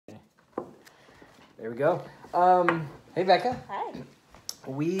There we go. Hey, Becca. Hi.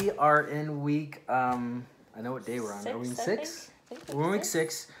 We are in week, I know what day we're on. Are we in 6? We're in week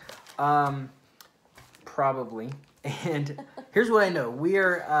 6. Probably. And here's what I know. We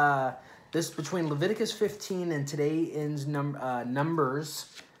are, this between Leviticus 15 and today ends Numbers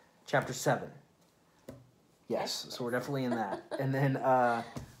chapter 7. Yes, so we're definitely in that. And then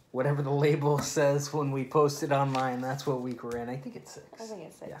whatever the label says when we post it online, that's what week we're in. I think it's 6. I think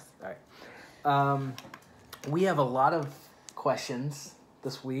it's 6. Yeah, all right. We have a lot of questions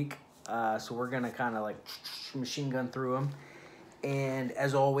this week, so we're going to kind of like machine gun through them. And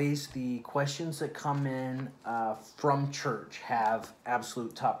as always, the questions that come in from church have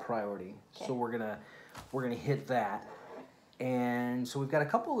absolute top priority. Okay. So we're gonna hit that. And so we've got a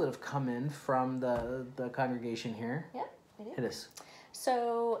couple that have come in from the congregation here. Yeah, we do. Hit us.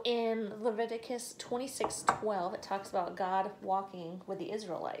 So in Leviticus 26:12, it talks about God walking with the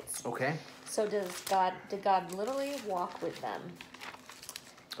Israelites. Okay. So did God literally walk with them?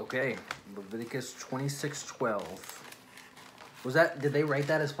 Okay, Leviticus 26:12. Did they write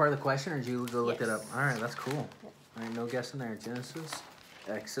that as part of the question, or did you go look it up? All right, that's cool. Yep. All right, no guessing there. Genesis,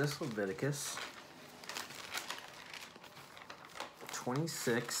 Exodus, Leviticus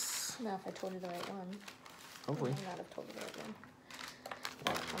 26. No, if I told you the right one. Hopefully. I might not have told you the right one.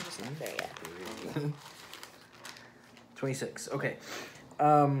 No, I'm just not there yet. 26. Okay.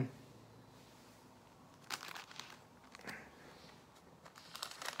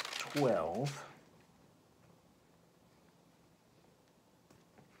 12.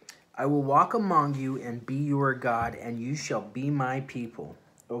 I will walk among you and be your God, and you shall be my people.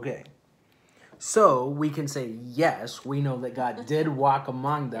 Okay. So we can say, yes, we know that God did walk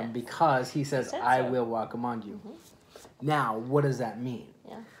among them because he says, I will walk among you. Mm-hmm. Now, what does that mean?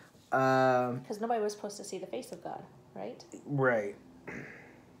 Yeah. Because nobody was supposed to see the face of God, right? Right.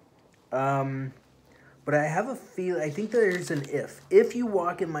 But I have a feeling, I think there's an if. If you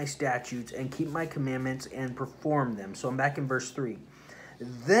walk in my statutes and keep my commandments and perform them. So I'm back in verse 3.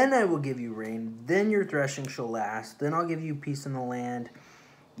 Then I will give you rain. Then your threshing shall last. Then I'll give you peace in the land.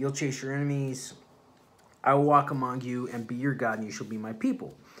 You'll chase your enemies. I will walk among you and be your God, and you shall be my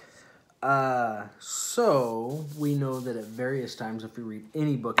people. So we know that at various times, if we read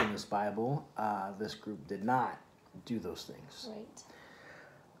any book in this Bible, this group did not do those things.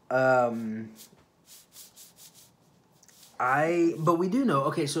 Right. But we do know,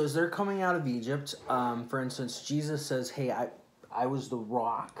 okay, so as they're coming out of Egypt, for instance, Jesus says, hey, I was the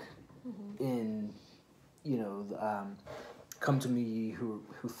rock in, come to me who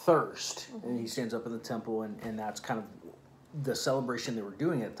thirst. And he stands up in the temple, and that's kind of the celebration they were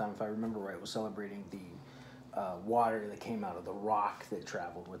doing at the time, if I remember right, was celebrating the water that came out of the rock that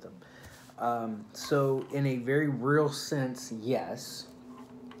traveled with them. So in a very real sense, yes.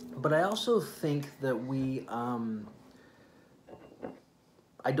 But I also think that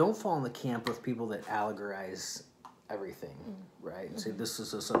I don't fall in the camp with people that allegorize everything, right? And say this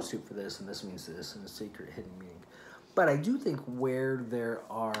is a substitute for this, and this means this, and a secret hidden meaning. But I do think where there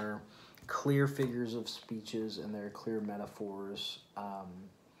are clear figures of speeches and there are clear metaphors,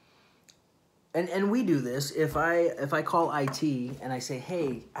 and we do this. If I call IT and I say,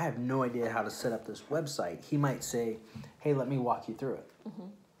 hey, I have no idea how to set up this website, he might say, hey, let me walk you through it. Mm-hmm.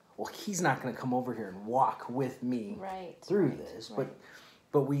 Well, he's not going to come over here and walk with me through this,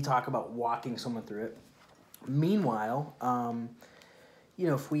 but we talk about walking someone through it. Meanwhile,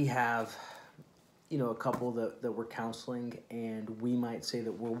 if we have, a couple that we're counseling, and we might say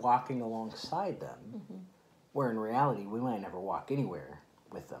that we're walking alongside them, where in reality we might never walk anywhere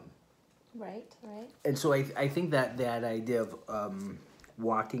with them. Right. And so I think that idea of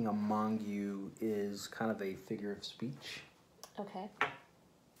walking among you is kind of a figure of speech. Okay.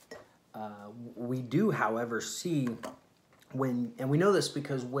 We do, however, see and we know this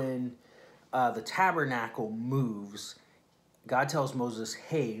because when the tabernacle moves, God tells Moses,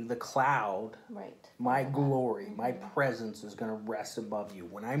 hey, the cloud, my glory, my presence is going to rest above you.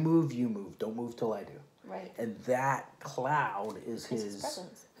 When I move, you move. Don't move till I do. Right. And that cloud is his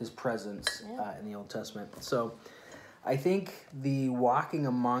presence in the Old Testament. So I think the walking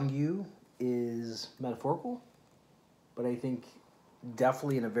among you is metaphorical, but I think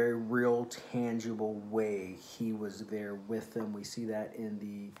definitely in a very real, tangible way, he was there with them. We see that in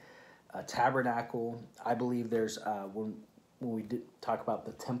the tabernacle. I believe there's when we did talk about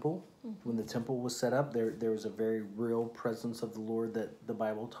the temple, when the temple was set up, there was a very real presence of the Lord that the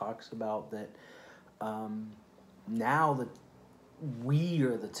Bible talks about, that now that we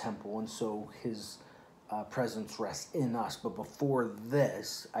are the temple, and so his presence rests in us. But before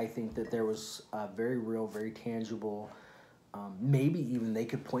this, I think that there was a very real, very tangible maybe even they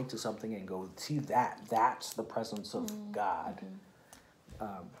could point to something and go, see that's the presence of God.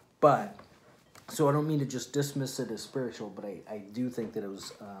 But, so I don't mean to just dismiss it as spiritual, but I do think that it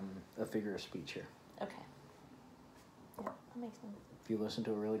was a figure of speech here. Okay. Yeah, that makes sense. If you listen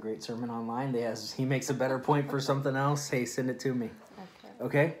to a really great sermon online, he makes a better point for something else, hey, send it to me.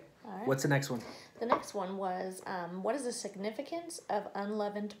 Okay? All right. What's the next one? The next one was, what is the significance of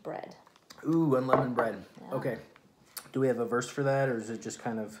unleavened bread? Ooh, unleavened bread. Yeah. Okay. Do we have a verse for that, or is it just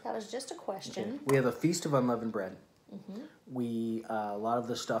kind of... That was just a question. Okay. We have a Feast of Unleavened Bread. We, a lot of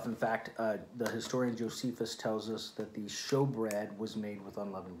the stuff, in fact, the historian Josephus tells us that the showbread was made with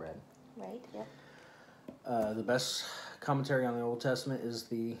unleavened bread. Right, yep. The best commentary on the Old Testament is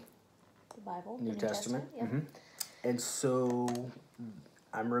the Bible, New Testament. Yep. And so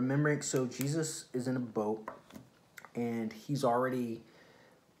I'm remembering, so Jesus is in a boat, and he's already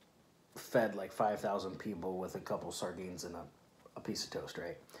fed like 5,000 people with a couple sardines and a piece of toast,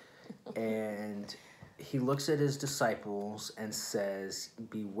 right? And he looks at his disciples and says,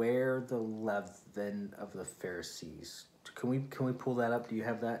 beware the leaven of the Pharisees. Can we pull that up? Do you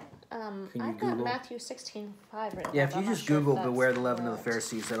have that? Can you I've Google? got Matthew 16:5 written. Yeah, if you I'm not just sure if Google that's beware the leaven of the correct.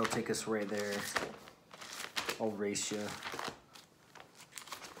 Pharisees, that'll take us right there. I'll race you.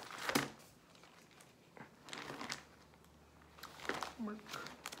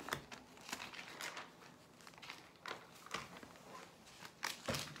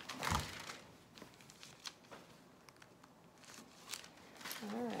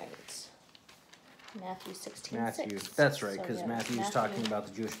 All right. Matthew 16:6. Matthew. That's right, because So, yeah, Matthew's talking about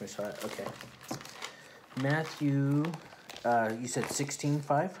the Jewish Messiah. Okay. Matthew, you said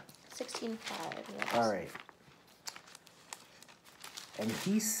 16:5? 16:5. Yes. All right. And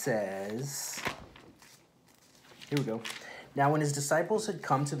he says, here we go. Now, when his disciples had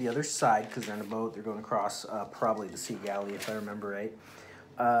come to the other side, because they're in a boat, they're going across probably the Sea of Galilee, if I remember right.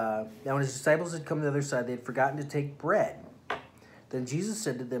 Now, when his disciples had come to the other side, they had forgotten to take bread. Then Jesus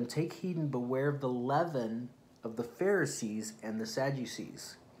said to them, take heed and beware of the leaven of the Pharisees and the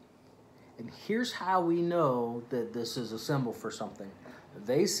Sadducees. And here's how we know that this is a symbol for something.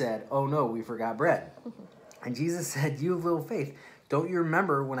 They said, oh no, we forgot bread. And Jesus said, you have little faith. Don't you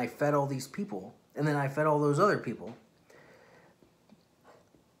remember when I fed all these people? And then I fed all those other people.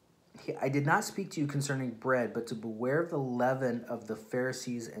 I did not speak to you concerning bread, but to beware of the leaven of the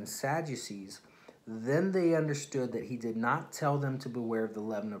Pharisees and Sadducees. Then they understood that he did not tell them to beware of the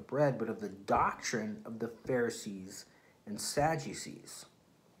leaven of bread, but of the doctrine of the Pharisees and Sadducees.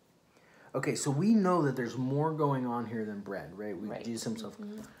 Okay, so we know that there's more going on here than bread, right? Right. Jesus himself.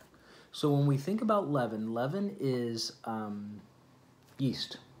 So when we think about leaven is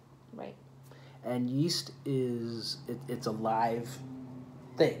yeast. Right. And yeast is, it's a live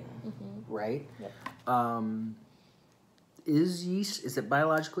thing, right? Yep. Is it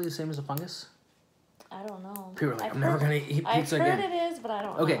biologically the same as a fungus? I don't know. People are like, I'm never going to eat pizza I've again. heard it is, but I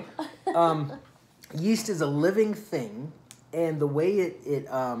don't Okay. know. Yeast is a living thing, and the way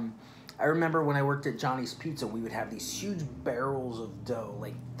I remember when I worked at Johnny's Pizza, we would have these huge barrels of dough,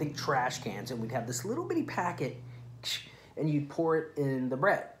 like think trash cans, and we'd have this little bitty packet, and you'd pour it in the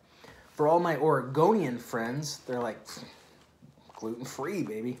bread. For all my Oregonian friends, they're like, gluten-free,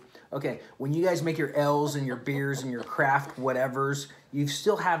 baby. Okay, when you guys make your L's and your beers and your craft whatevers, you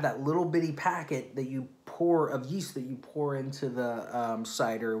still have that little bitty packet that you pour of yeast that you pour into the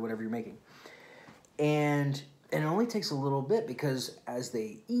cider or whatever you're making. And it only takes a little bit because as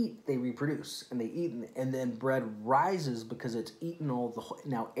they eat, they reproduce. And they eat, and then bread rises because it's eaten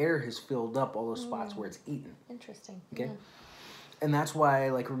now air has filled up all those spots where it's eaten. Interesting. Okay? Yeah. And that's why,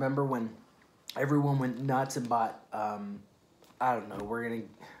 like, remember when everyone went nuts and bought, I don't know, we're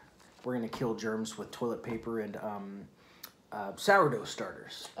gonna kill germs with toilet paper and sourdough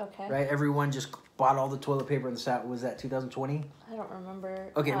starters. Okay. Right? Everyone just bought all the toilet paper and was that 2020? I don't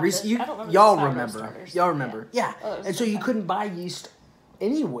remember. Okay, I don't remember the y'all sourdough remember. starters. Y'all remember. Yeah. Oh, it was And so you okay. couldn't buy yeast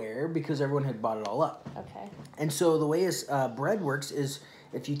anywhere because everyone had bought it all up. Okay. And so the way bread works is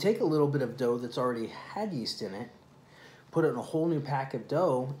if you take a little bit of dough that's already had yeast in it, put it in a whole new pack of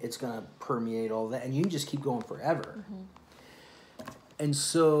dough, it's going to permeate all that, and you can just keep going forever. And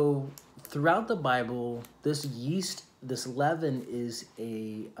so throughout the Bible, this yeast, this leaven is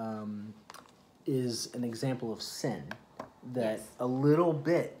an example of sin. That Yes. a little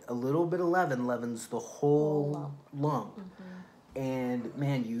bit of leaven leavens the whole lump. And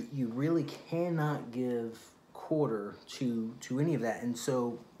man, you really cannot give quarter to any of that. And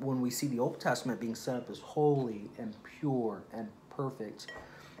so when we see the Old Testament being set up as holy and pure and perfect,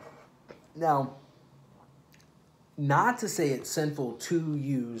 now, not to say it's sinful to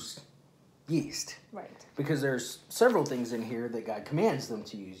use yeast. Right. Because there's several things in here that God commands them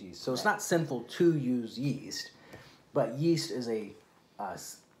to use yeast. So it's not sinful to use yeast, but yeast is a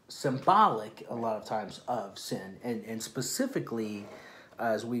symbolic, a lot of times, of sin. And specifically,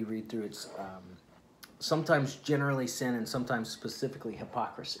 as we read through, it's sometimes generally sin and sometimes specifically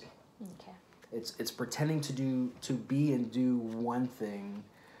hypocrisy. Okay. It's pretending to be and do one thing,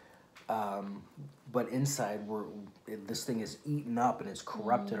 but inside this thing is eaten up and it's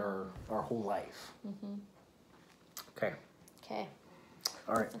corrupted our whole life. Mm-hmm. Okay. Okay.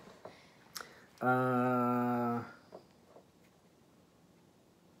 All right.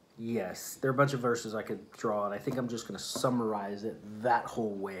 Yes, there are a bunch of verses I could draw, and I think I'm just going to summarize it that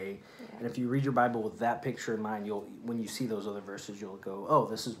whole way. Yeah. And if you read your Bible with that picture in mind, when you see those other verses, you'll go, oh,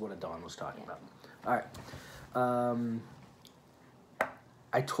 this is what Adan was talking about. All right.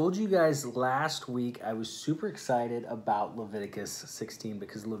 I told you guys last week I was super excited about Leviticus 16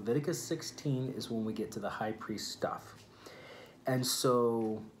 because Leviticus 16 is when we get to the high priest stuff. And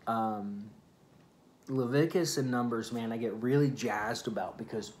so Leviticus and Numbers, man, I get really jazzed about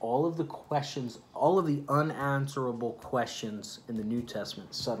because all of the questions, all of the unanswerable questions in the New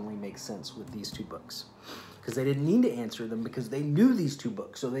Testament suddenly make sense with these two books. Because they didn't need to answer them because they knew these two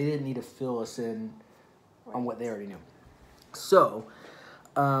books, so they didn't need to fill us in on what they already knew. So,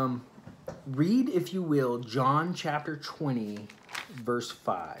 read, if you will, John chapter 20, verse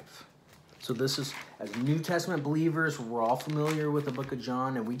 5. So this is, as New Testament believers, we're all familiar with the book of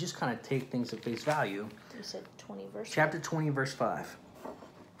John, and we just kind of take things at face value. You said 20 verse 5. Chapter 20, verse 5.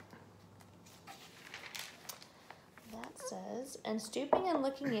 That says, and stooping and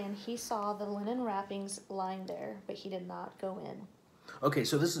looking in, he saw the linen wrappings lying there, but he did not go in. Okay,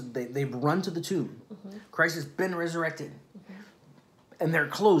 so this is they've run to the tomb. Mm-hmm. Christ has been resurrected. Mm-hmm. And their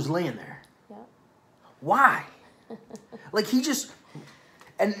clothes laying there. Yeah. Why? Like he just...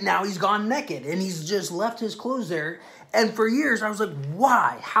 And now he's gone naked, and he's just left his clothes there. And for years, I was like,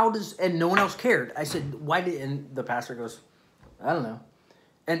 why? How does... And no one else cared. I said, why did... And the pastor goes, I don't know.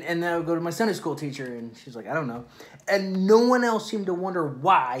 And then I would go to my Sunday school teacher, and she's like, I don't know. And no one else seemed to wonder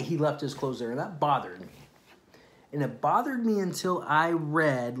why he left his clothes there. And that bothered me. And it bothered me until I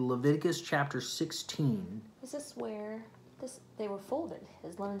read Leviticus chapter 16. Is this where... They were folded.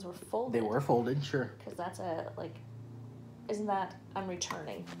 His linens were folded. They were folded, sure. Because that's isn't that I'm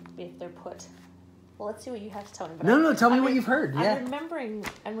returning if they're put? Well, let's see what you have to tell me. No, tell me what you've heard. Yeah.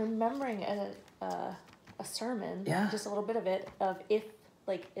 I'm remembering a sermon, just a little bit of it, of if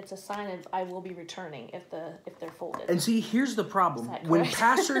it's a sign of I will be returning if they're folded. And see, here's the problem: when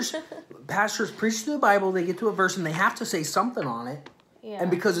pastors preach through the Bible, they get to a verse and they have to say something on it,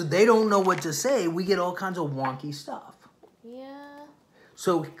 and because they don't know what to say, we get all kinds of wonky stuff. Yeah.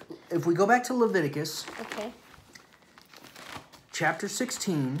 So if we go back to Leviticus. Okay. Chapter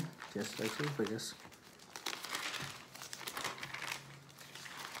 16, just like Leviticus.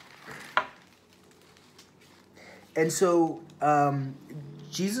 And so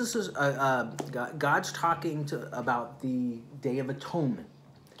Jesus is God's talking about the Day of Atonement.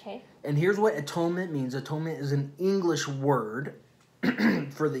 Okay. And here's what atonement means. Atonement is an English word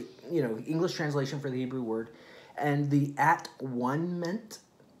for the English translation for the Hebrew word, and the at-one-ment.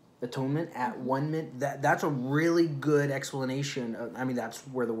 Atonement at one meant that's a really good explanation. That's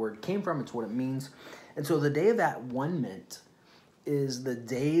where the word came from. It's what it means. And so the day of that one meant is the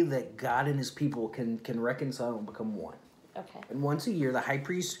day that God and his people can reconcile and become one. Okay. And once a year, the high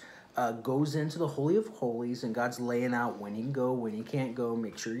priest goes into the Holy of Holies, and God's laying out when he can go, when he can't go,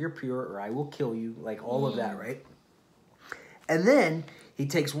 make sure you're pure or I will kill you, like all of that, right? And then he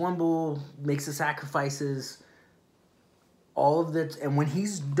takes one bull, makes the sacrifices, all of that, and when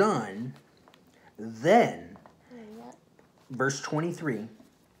he's done, then, verse 23,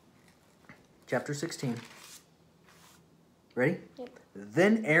 chapter 16, ready? Yep.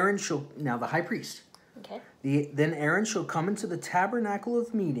 Then Aaron shall, now the high priest, then Aaron shall come into the tabernacle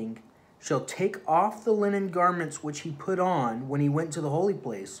of meeting, shall take off the linen garments which he put on when he went to the holy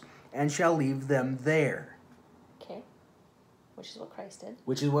place, and shall leave them there. Okay, which is what Christ did.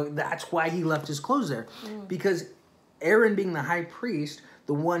 That's why he left his clothes there, because Aaron, being the high priest,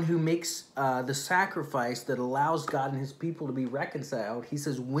 the one who makes the sacrifice that allows God and his people to be reconciled, he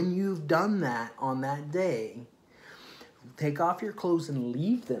says, when you've done that on that day, take off your clothes and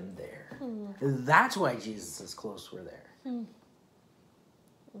leave them there. That's why Jesus' clothes were there.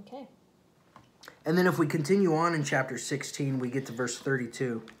 Okay. And then if we continue on in chapter 16, we get to verse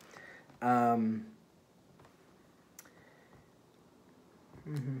 32.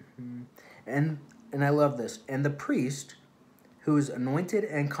 And I love this. And the priest, who is anointed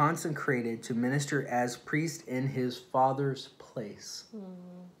and consecrated to minister as priest in his Father's place.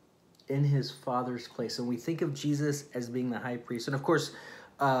 in his Father's place. And we think of Jesus as being the high priest. And of course,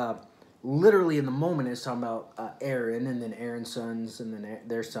 literally in the moment, it's talking about Aaron, and then Aaron's sons, and then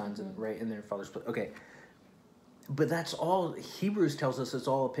their sons, and right in their Father's place. Okay. But that's all, Hebrews tells us it's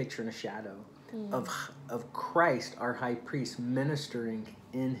all a picture and a shadow of Christ, our high priest, ministering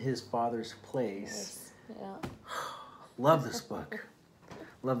in his Father's place. Yes. Yeah. Love this book.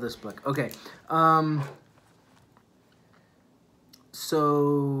 Love this book. Okay.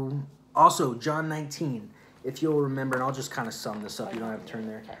 So, also, John 19, if you'll remember, and I'll just kind of sum this up. You don't have to turn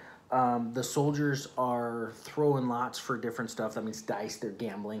there. Okay. The soldiers are throwing lots for different stuff. That means dice. They're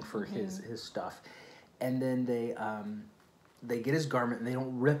gambling for his stuff. And then they get his garment and they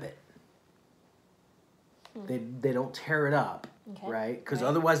don't rip it. They don't tear it up, right? Because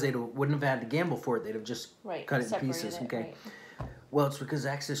otherwise they wouldn't have had to gamble for it. They'd have just cut it in pieces. Okay. Right. Well, it's because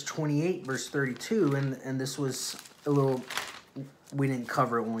Exodus 28 verse 32, and this was a little. We didn't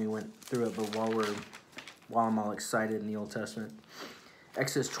cover it when we went through it, but while I'm all excited in the Old Testament,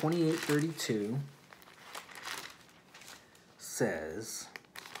 Exodus 28:32 says.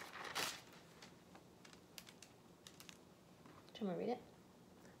 Do you want me to read it?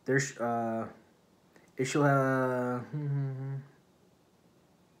 There's, it shall have,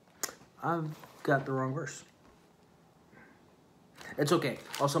 I've got the wrong verse. It's okay.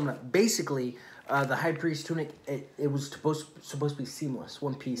 I'll sum it up. Basically, the high priest tunic, it was supposed to be seamless.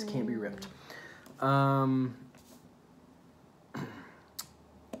 One piece can't be ripped.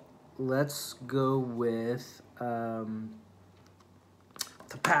 Let's go with the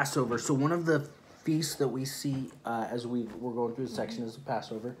Passover. So one of the feast that we see as we're going through the section is the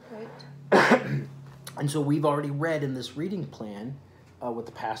Passover. Right. And so we've already read in this reading plan what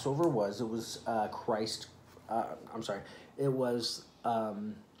the Passover was. It was it was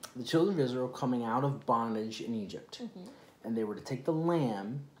the children of Israel coming out of bondage in Egypt. And they were to take the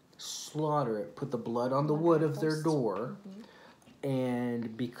lamb, slaughter it, put the blood on the wood of their door.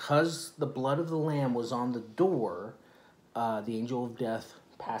 And because the blood of the lamb was on the door, the angel of death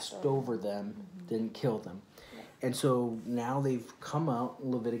passed over them, didn't kill them. And so now they've come out,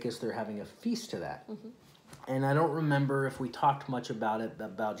 Leviticus, they're having a feast to that. And I don't remember if we talked much about it,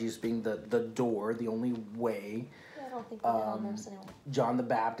 about Jesus being the door, the only way. Yeah, I don't think we did on this anyway. John the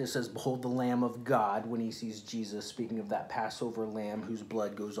Baptist says, "Behold the Lamb of God," when he sees Jesus, speaking of that Passover lamb whose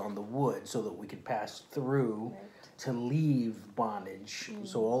blood goes on the wood so that we could pass through to leave bondage.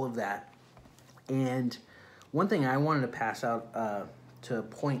 So all of that. And one thing I wanted to pass out, to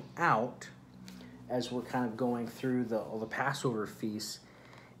point out, as we're kind of going through all the Passover feasts,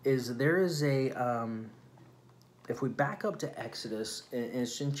 is there is a, if we back up to Exodus, and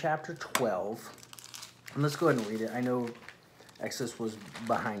it's in chapter 12, and let's go ahead and read it. I know Exodus was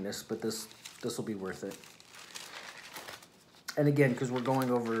behind us, but this will be worth it. And again, because we're going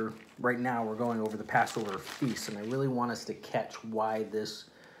over the Passover feast, and I really want us to catch why this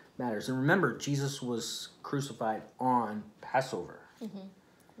matters. And remember, Jesus was crucified on Passover.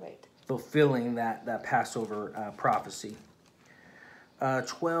 Right. Fulfilling that Passover prophecy.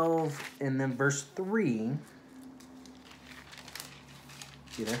 12 and then verse 3.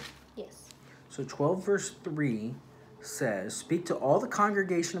 See there? Yes. So 12 verse 3 says, "Speak to all the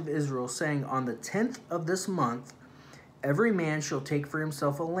congregation of Israel, saying, on the 10th of this month, every man shall take for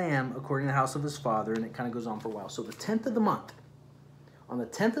himself a lamb according to the house of his father." And it kind of goes on for a while. So the 10th of the month. On the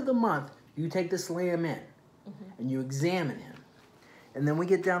 10th of the month, you take this lamb in and you examine him. And then we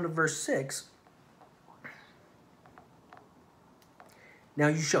get down to verse 6. "Now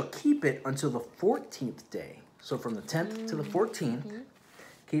you shall keep it until the 14th day." So from the 10th to the 14th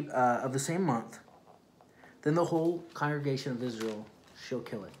keep of the same month. "Then the whole congregation of Israel shall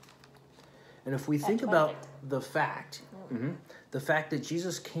kill it." And if we think about the fact that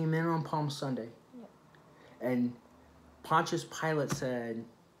Jesus came in on Palm Sunday, and Pontius Pilate said,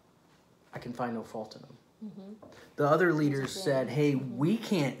 "I can find no fault in him." The other leaders said, "Hey, we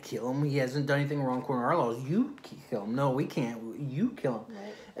can't kill him. He hasn't done anything wrong according to our laws. You kill him." "No, we can't. You kill him."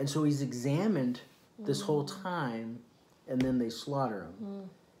 Right. And so he's examined this whole time, and then they slaughter him.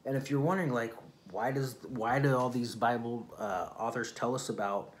 And if you're wondering, like, why do all these Bible authors tell us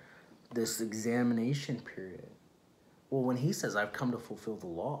about this examination period? Well, when he says, "I've come to fulfill the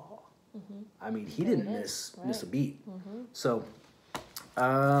law," I mean, he didn't miss a beat. So,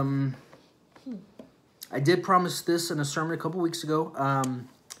 I did promise this in a sermon a couple weeks ago,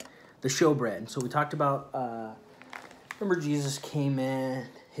 the showbread. So we talked about, remember Jesus came in,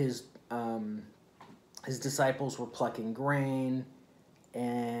 his disciples were plucking grain,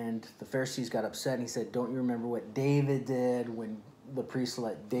 and the Pharisees got upset, and he said, "Don't you remember what David did when the priests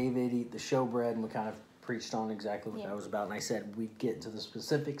let David eat the showbread?" And we kind of preached on exactly what that was about, and I said we'd get to the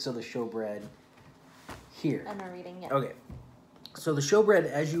specifics of the showbread here. I'm not reading yet. Okay. So the showbread,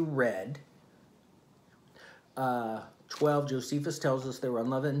 as you read, 12, Josephus tells us they were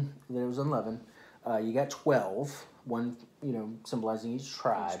unleavened, that it was unleavened. You got 12, one, symbolizing each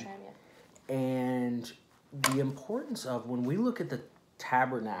tribe. And the importance of, when we look at the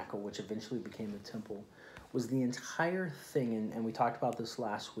tabernacle, which eventually became the temple, was the entire thing, and we talked about this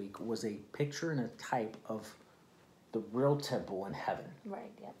last week, was a picture and a type of the real temple in heaven.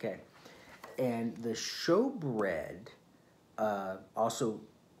 Right, yeah. Okay. And the showbread, also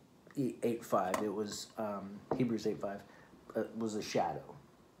 8:5, it was Hebrews 8:5, was a shadow.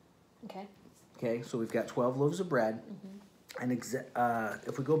 Okay. Okay, so we've got 12 loaves of bread. And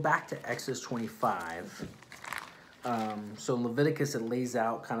if we go back to Exodus 25, so in Leviticus it lays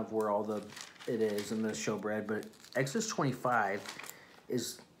out kind of where it is in the showbread, but Exodus 25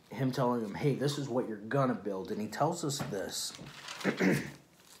 is him telling them, hey, this is what you're gonna build, and he tells us this.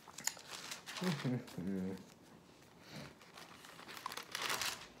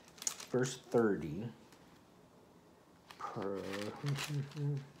 Verse 30.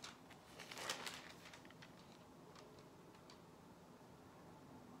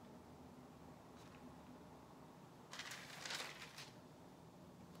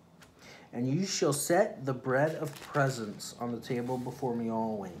 And you shall set the bread of presence on the table before me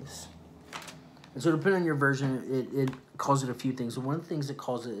always. And so depending on your version, it calls it a few things. And one of the things it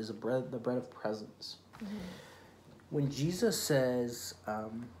calls it is the bread of presence. When Jesus says,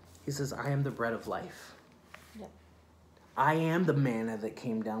 he says, I am the bread of life. Yep. I am the manna that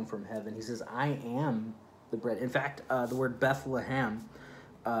came down from heaven. He says, I am the bread. In fact, the word Bethlehem,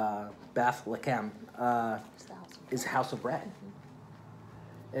 is house of bread.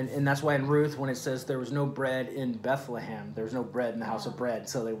 And that's why in Ruth, when it says there was no bread in Bethlehem, there was no bread in the house of bread.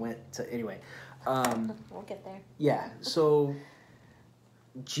 So they went to, anyway. We'll get there. Yeah. So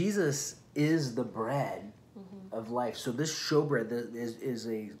Jesus is the bread of life. So this showbread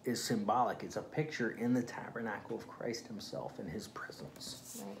is symbolic. It's a picture in the tabernacle of Christ himself and his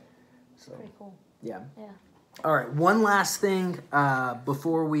presence. Right. So, pretty cool. Yeah. Yeah. All right. One last thing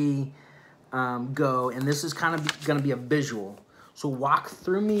before we go, and this is kind of going to be a visual. So walk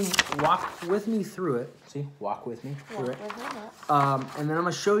with me through it. See, walk with me through it. And then I'm going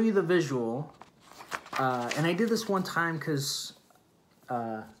to show you the visual. And I did this one time because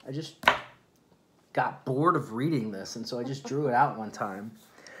I just got bored of reading this, and so I just drew it out one time.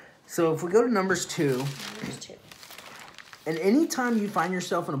 So if we go to Numbers 2. And anytime you find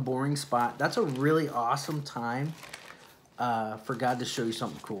yourself in a boring spot, that's a really awesome time for God to show you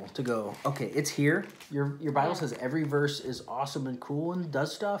something cool. To go, okay, it's here. Your Bible says every verse is awesome and cool and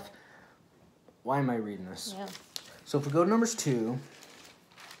does stuff. Why am I reading this? Yeah. So if we go to Numbers 2,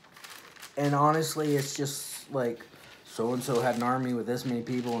 and honestly, it's just like, so-and-so had an army with this many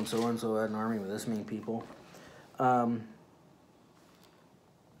people, and so-and-so had an army with this many people. And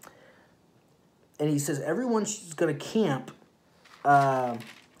he says, everyone's going to camp,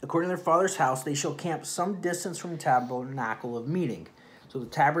 according to their father's house, they shall camp some distance from the tabernacle of meeting. So the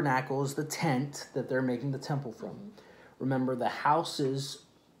tabernacle is the tent that they're making the temple from. Remember, the houses,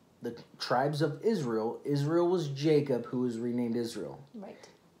 the tribes of Israel. Israel was Jacob, who was renamed Israel. Right.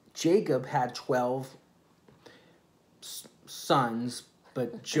 Jacob had 12 sons,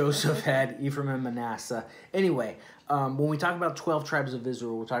 but Joseph had Ephraim and Manasseh. Anyway, when we talk about 12 tribes of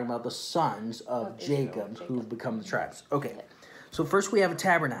Israel, we're talking about the sons of Jacob who've become the tribes. Okay, so first we have a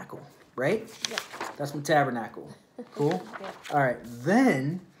tabernacle, right? Yeah. That's my tabernacle. Cool? Yeah. All right,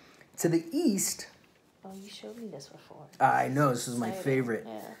 then to the east. Oh, you showed me this before. I know, this is my favorite.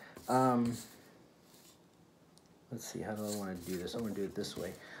 Yeah. Let's see, how do I want to do this? I want to do it this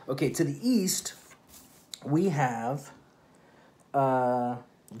way. Okay, to the east, we have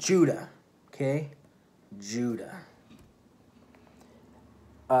Judah. Okay? Judah.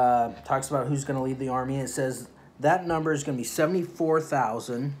 Talks about who's going to lead the army. It says that number is going to be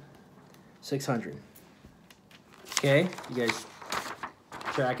 74,600. Okay? You guys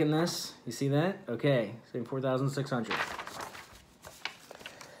tracking this? You see that? Okay. 74,600.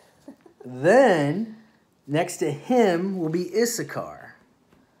 Then, next to him will be Issachar.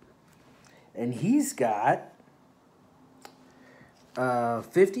 And he's got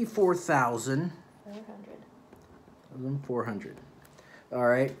 54,400. All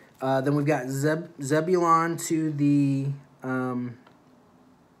right. Then we've got Zebulon to the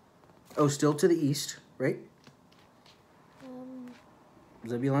still to the east, right?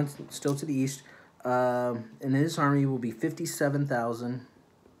 Zebulon still to the east. And his army will be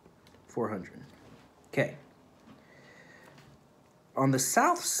 57,400. Okay. On the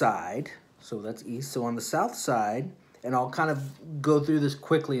south side, So that's east. So on the south side, and I'll kind of go through this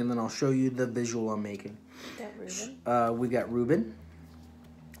quickly, and then I'll show you the visual I'm making. We've got Reuben,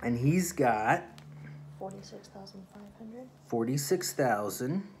 and he's got 46,500.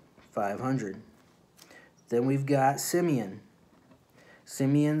 46,500. Then we've got Simeon.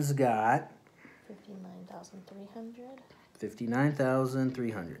 Simeon's got 59,300.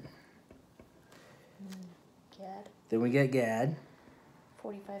 59,300. Gad. Then we get Gad.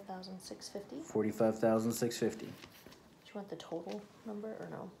 45,650. 45,650. Do you want the total number or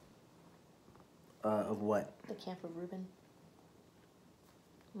no? Of what? The camp of Reuben.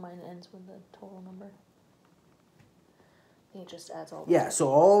 Mine ends with the total number. I think it just adds all. Yeah, so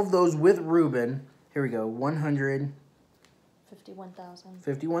all of those with Reuben. Here we go.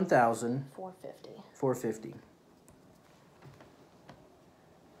 51,000. 450. 450.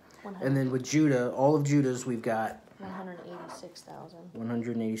 And then with Judah, all of Judah's, we've got 186,000.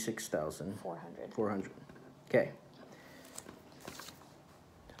 186,000. 400. 400. Okay.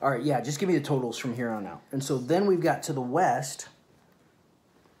 All right, yeah, just give me the totals from here on out. And so then we've got to the west.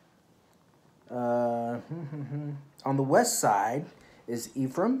 On the west side is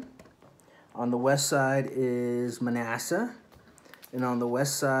Ephraim. On the west side is Manasseh. And on the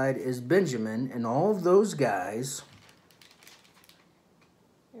west side is Benjamin. And all of those guys...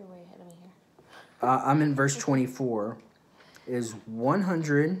 You're way ahead of me here. I'm in verse 24. Is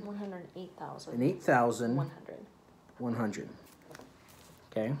 108,000. 100.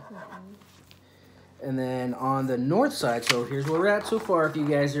 Okay. And then on the north side, so here's where we're at so far. If you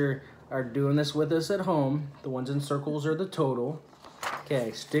guys are doing this with us at home, the ones in circles are the total.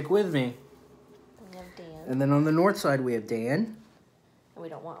 Okay, stick with me. We have Dan. And then on the north side, we have Dan. And we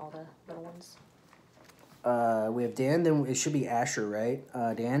don't want all the little ones. We have Dan, then it should be Asher, right?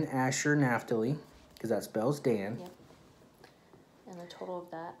 Dan, Asher, Naphtali, because that spells Dan. Yep. And the total of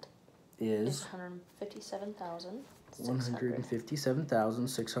that is 157,600.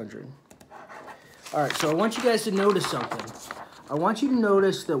 157,600. All right, so I want you guys to notice something. I want you to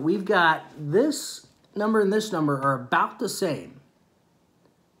notice that we've got this number and this number are about the same,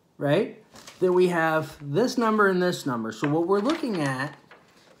 right? Then we have this number and this number. So what we're looking at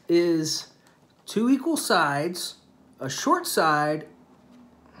is two equal sides, a short side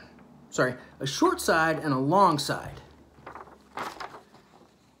and a long side.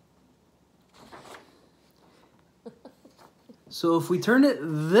 So if we turn it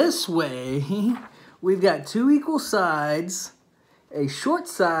this way, we've got two equal sides, a short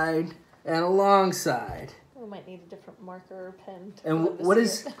side, and a long side. We might need a different marker or pen. And what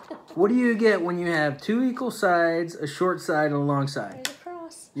do you get when you have two equal sides, a short side, and a long side? There's a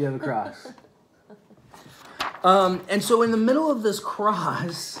cross. You have a cross. And so in the middle of this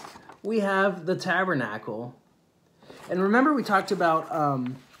cross, we have the tabernacle. And remember we talked about,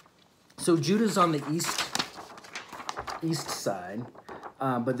 so Judah's on the east side,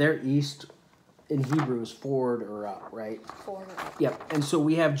 but their east in Hebrew is forward or up, right? Forward or up. Yep. And so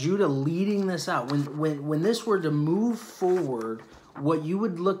we have Judah leading this out. When this were to move forward, what you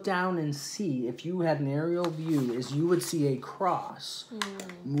would look down and see, if you had an aerial view, is you would see a cross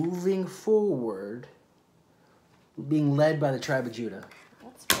moving forward, being led by the tribe of Judah.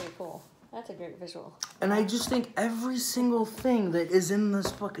 That's pretty cool. That's a great visual. And I just think every single thing that is in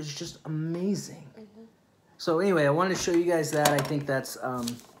this book is just amazing. So anyway, I wanted to show you guys that. I think that's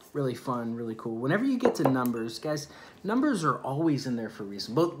really fun, really cool. Whenever you get to Numbers, guys, Numbers are always in there for a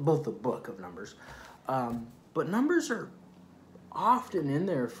reason. Both the book of Numbers. But Numbers are often in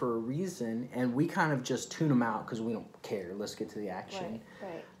there for a reason, and we kind of just tune them out because we don't care. Let's get to the action.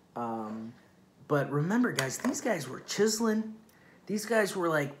 Right. But remember, guys, these guys were chiseling. These guys were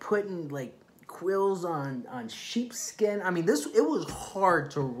like putting like quills on sheepskin. I mean, it was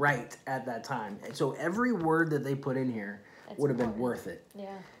hard to write at that time. And so every word that they put in here would have been worth it.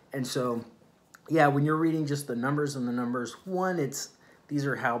 Yeah. And so, yeah, when you're reading just the numbers and the numbers, one, these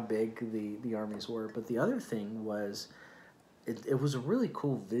are how big the armies were. But the other thing was, it was a really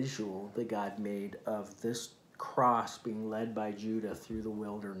cool visual that God made of this cross being led by Judah through the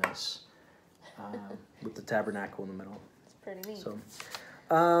wilderness with the tabernacle in the middle. It's pretty neat. So,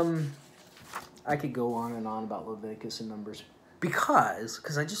 I could go on and on about Leviticus and Numbers because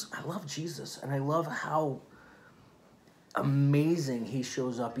I love Jesus, and I love how amazing he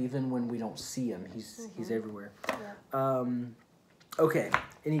shows up even when we don't see him. He's everywhere. Yeah. Okay,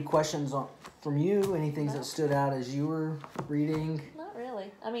 any questions from you? Any things that stood out as you were reading? Not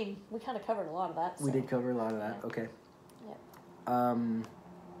really. I mean, we kind of covered a lot of that. So. We did cover a lot of that. Yeah. Okay. Yep.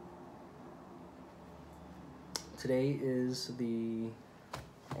 Today is the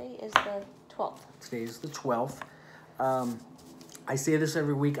 12th. Today is the 12th. I I say this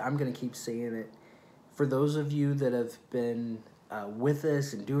every week. I'm going to keep saying it. For those of you that have been with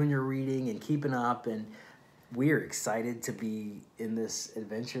us and doing your reading and keeping up, and we are excited to be in this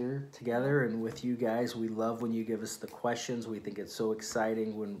adventure together and with you guys. We love when you give us the questions. We think it's so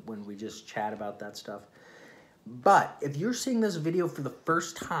exciting when we just chat about that stuff. But if you're seeing this video for the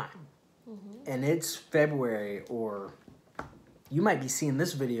first time, and it's February, or you might be seeing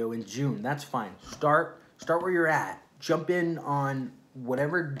this video in June, that's fine. Start where you're at. Jump in on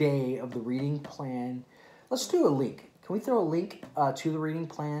whatever day of the reading plan. Let's do a link. Can we throw a link to the reading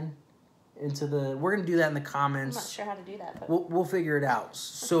plan into the... We're going to do that in the comments. I'm not sure how to do that, but... We'll figure it out.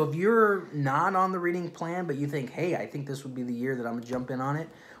 So if you're not on the reading plan, but you think, hey, I think this would be the year that I'm going to jump in on it,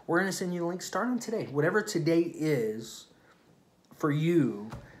 we're going to send you the link. Start on today. Whatever today is for you,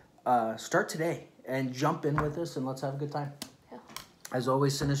 start today and jump in with us, and let's have a good time. Yeah. As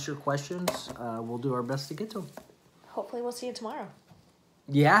always, send us your questions. We'll do our best to get to them. Hopefully we'll see you tomorrow.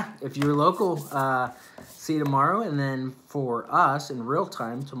 Yeah, if you're local, see you tomorrow. And then for us, in real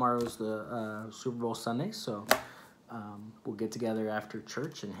time, tomorrow's the Super Bowl Sunday. So we'll get together after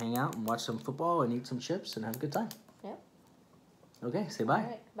church and hang out and watch some football and eat some chips and have a good time. Yep. Okay, say bye. All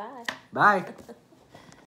right, bye. Bye.